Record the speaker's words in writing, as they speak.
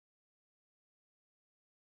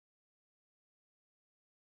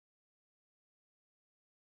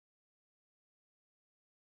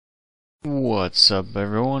What's up,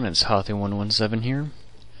 everyone? It's Hothy117 here.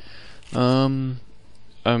 I'm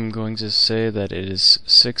going to say that it is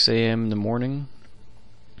 6 a.m. in the morning,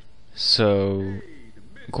 so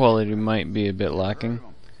quality might be a bit lacking.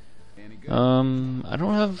 I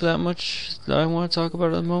don't have that much that I want to talk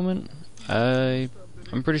about at the moment. I'm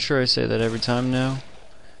pretty sure I say that every time now.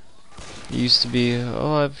 It used to be,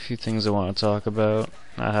 oh, I have a few things I want to talk about.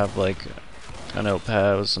 I have like a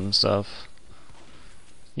notepad with some stuff.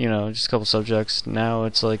 You know, just a couple subjects. Now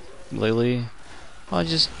it's like, lately, I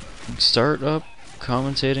just start up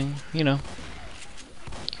commentating, you know.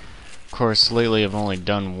 Of course, lately I've only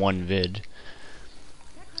done one vid.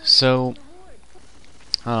 So,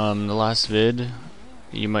 the last vid,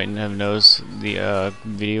 you might have noticed the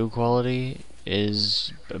video quality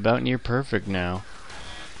is about near perfect now.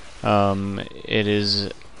 It is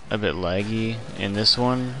a bit laggy in this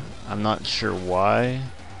one. I'm not sure why.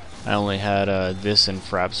 I only had this and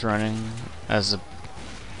Fraps running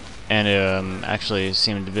and it actually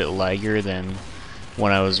seemed a bit laggier than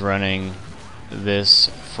when I was running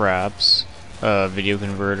this Fraps video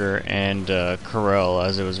converter and Corel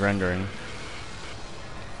as it was rendering.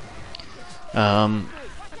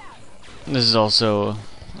 This is also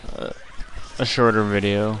a shorter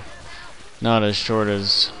video, not as short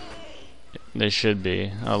as they should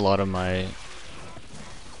be. A lot of my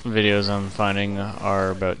videos I'm finding are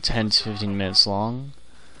about 10 to 15 minutes long.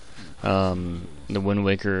 The Wind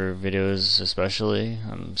Waker videos especially,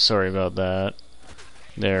 I'm sorry about that.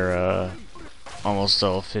 They're almost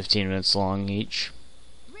all 15 minutes long each.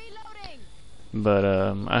 But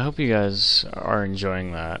I hope you guys are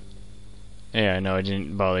enjoying that. Yeah, I know I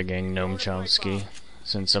didn't bother getting Noam Chomsky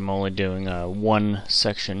since I'm only doing one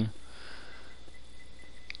section.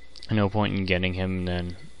 No point in getting him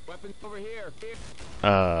then.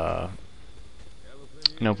 No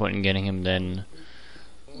point in getting him then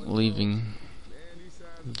leaving.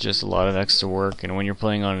 Just a lot of extra work, and when you're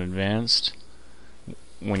playing on advanced,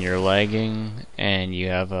 when you're lagging and you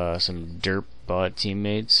have some derp bot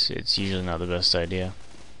teammates, it's usually not the best idea.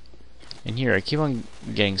 And here I keep on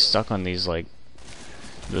getting stuck on these, like,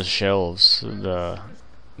 the shelves. The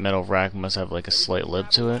metal rack must have like a slight lip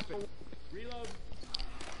to it.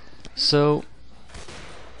 So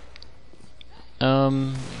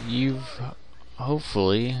you've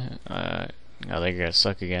hopefully, I think I got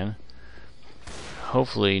stuck again.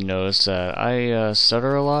 Hopefully noticed that I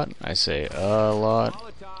stutter a lot. I say a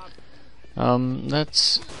lot.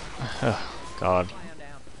 That's, oh God.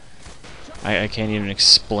 I can't even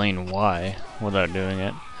explain why without doing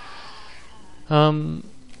it.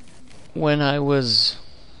 When I was,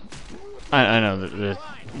 I know the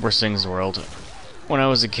worst things in the world. When I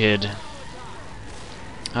was a kid,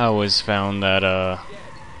 I always found that,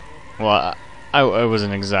 well, I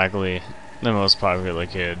wasn't exactly the most popular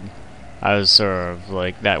kid. I was sort of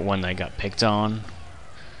like that one that got picked on.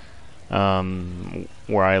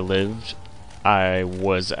 Where I lived, I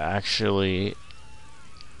was actually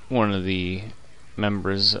one of the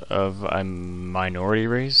members of a minority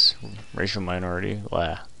race, racial minority.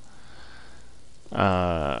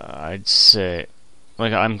 I'd say,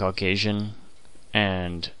 like, I'm Caucasian,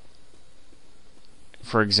 and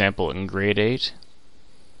for example, in grade 8,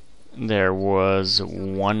 there was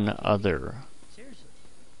one other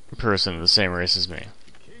person of the same race as me.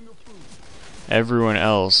 Everyone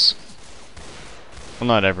else, well,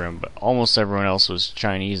 not everyone, but almost everyone else was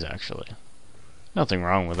Chinese, actually. Nothing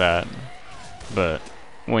wrong with that, but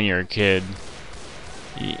when you're a kid,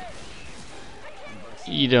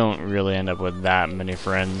 you don't really end up with that many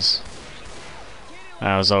friends.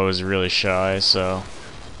 I was always really shy, so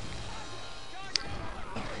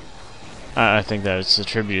I think that it's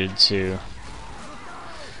attributed to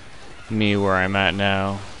me where I'm at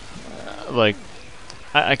now. Like,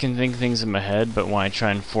 I can think things in my head, but when I try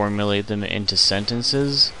and formulate them into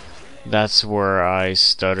sentences, that's where I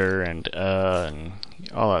stutter and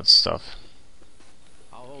all that stuff.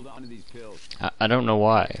 I don't know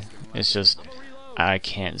why. It's just I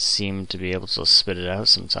can't seem to be able to spit it out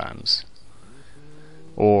sometimes.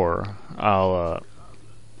 Or I'll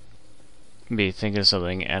be thinking of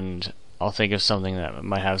something and I'll think of something that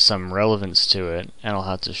might have some relevance to it, and I'll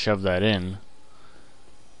have to shove that in.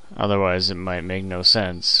 Otherwise it might make no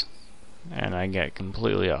sense, and I get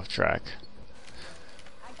completely off track.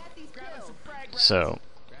 So,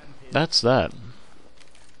 that's that.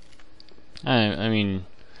 I mean,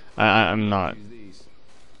 I'm not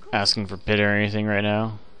asking for pity or anything right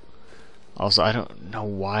now. Also, I don't know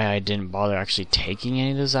why I didn't bother actually taking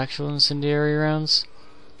any of those actual incendiary rounds.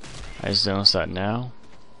 I just noticed that now.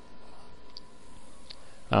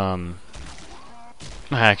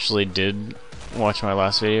 I actually did watch my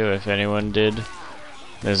last video, if anyone did,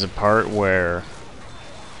 there's a part where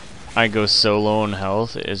I go so low in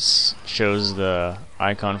health, it shows the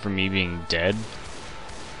icon for me being dead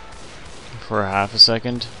for half a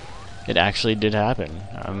second. It actually did happen.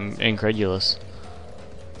 I'm incredulous.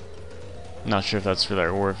 Not sure if that's for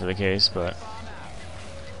the word for the case, but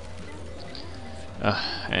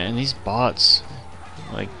and these bots,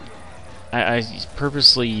 like, I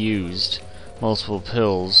purposely used multiple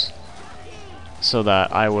pills so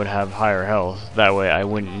that I would have higher health. That way I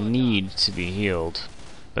wouldn't need to be healed.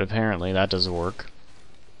 But apparently that doesn't work.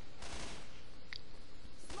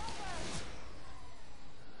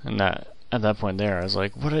 And that at that point there, I was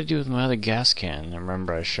like, what did I do with my other gas can? I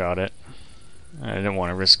remember I shot it. I didn't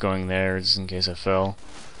want to risk going there just in case I fell.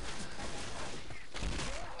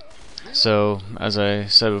 So, as I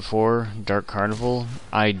said before, Dark Carnival,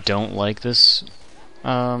 I don't like this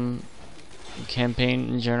campaign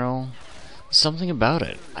in general. Something about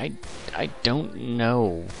it. I don't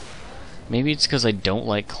know. Maybe it's because I don't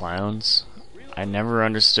like clowns. I never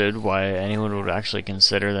understood why anyone would actually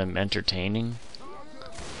consider them entertaining.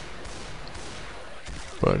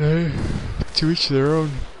 But hey, to each their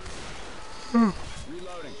own.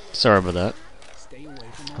 Sorry about that.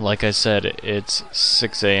 Like I said, it's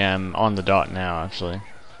 6 AM on the dot now, actually.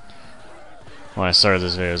 When I started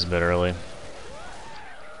this video, it was a bit early.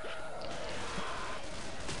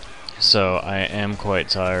 So, I am quite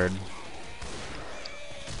tired.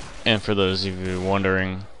 And for those of you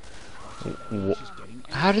wondering,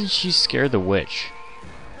 how did she scare the witch?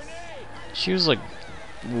 She was like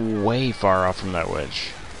way far off from that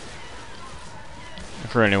witch.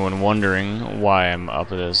 For anyone wondering why I'm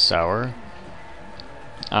up at this hour,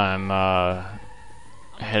 I'm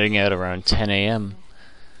heading out around 10 AM.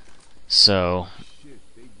 So,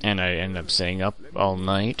 and I end up staying up all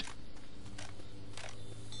night.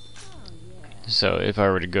 So if I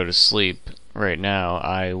were to go to sleep right now,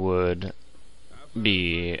 I would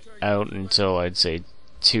be out until I'd say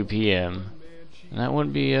 2 PM. And that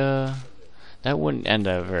wouldn't be that wouldn't end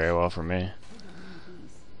up very well for me.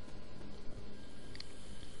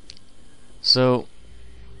 So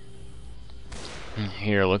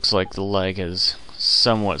here looks like the lag has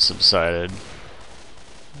somewhat subsided.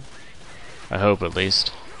 I hope, at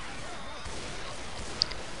least.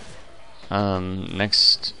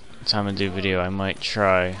 Next time I do video, I might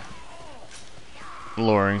try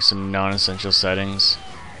lowering some non-essential settings,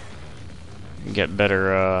 get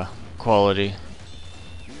better quality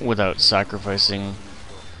without sacrificing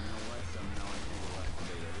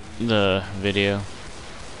the video.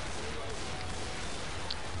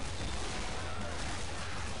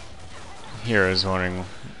 Here I was wondering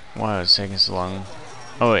why it was taking so long.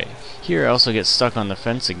 Oh wait, here I also get stuck on the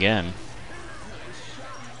fence again.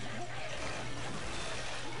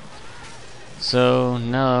 So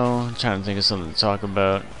now I'm trying to think of something to talk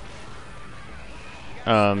about.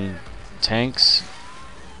 Tanks.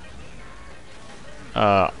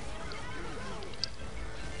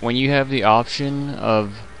 When you have the option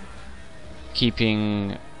of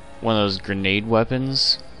keeping one of those grenade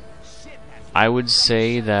weapons, I would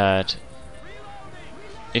say that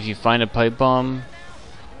if you find a pipe bomb,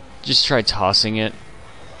 just try tossing it,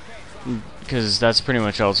 because that's pretty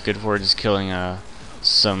much all it's good for, just killing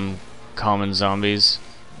some common zombies.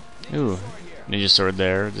 Ooh, ninja sword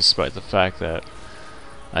there, despite the fact that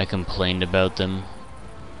I complained about them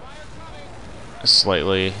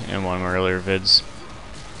slightly in one of my earlier vids.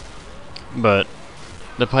 But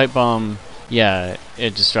the pipe bomb, yeah,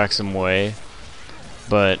 it distracts them away,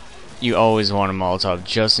 but you always want a Molotov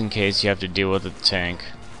just in case you have to deal with a tank,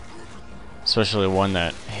 especially one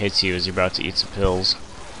that hits you as you're about to eat some pills.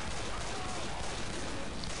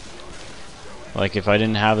 Like, if I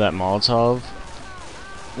didn't have that Molotov,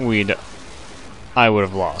 I would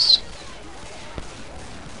have lost.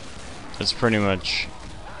 That's pretty much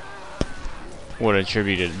what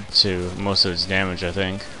attributed to most of its damage, I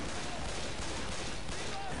think.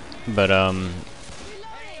 But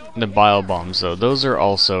the bile bombs, though, those are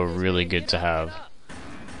also really good to have,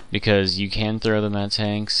 because you can throw them at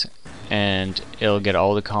tanks and it'll get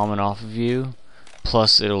all the common off of you,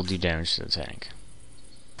 plus it'll do damage to the tank.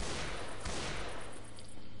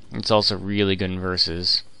 It's also really good in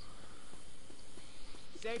versus,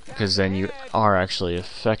 because then you are actually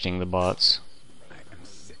affecting the bots,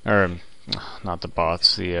 or not the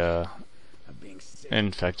bots, the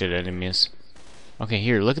infected enemies. Okay,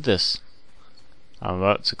 here, look at this. I'm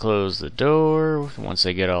about to close the door once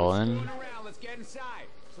they get all in.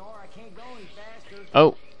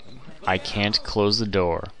 Oh, I can't close the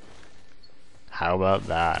door. How about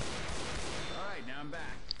that?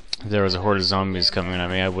 If there was a horde of zombies coming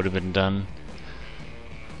at me, I would have been done.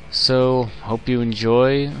 So, hope you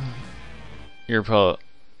enjoy.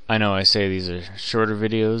 I know I say these are shorter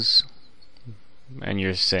videos, and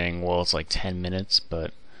you're saying, well, it's like 10 minutes,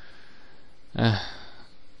 but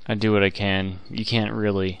I do what I can. You can't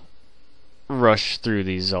really rush through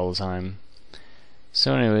these all the time.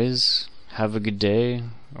 So anyways, have a good day,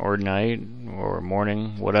 or night, or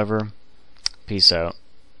morning, whatever. Peace out.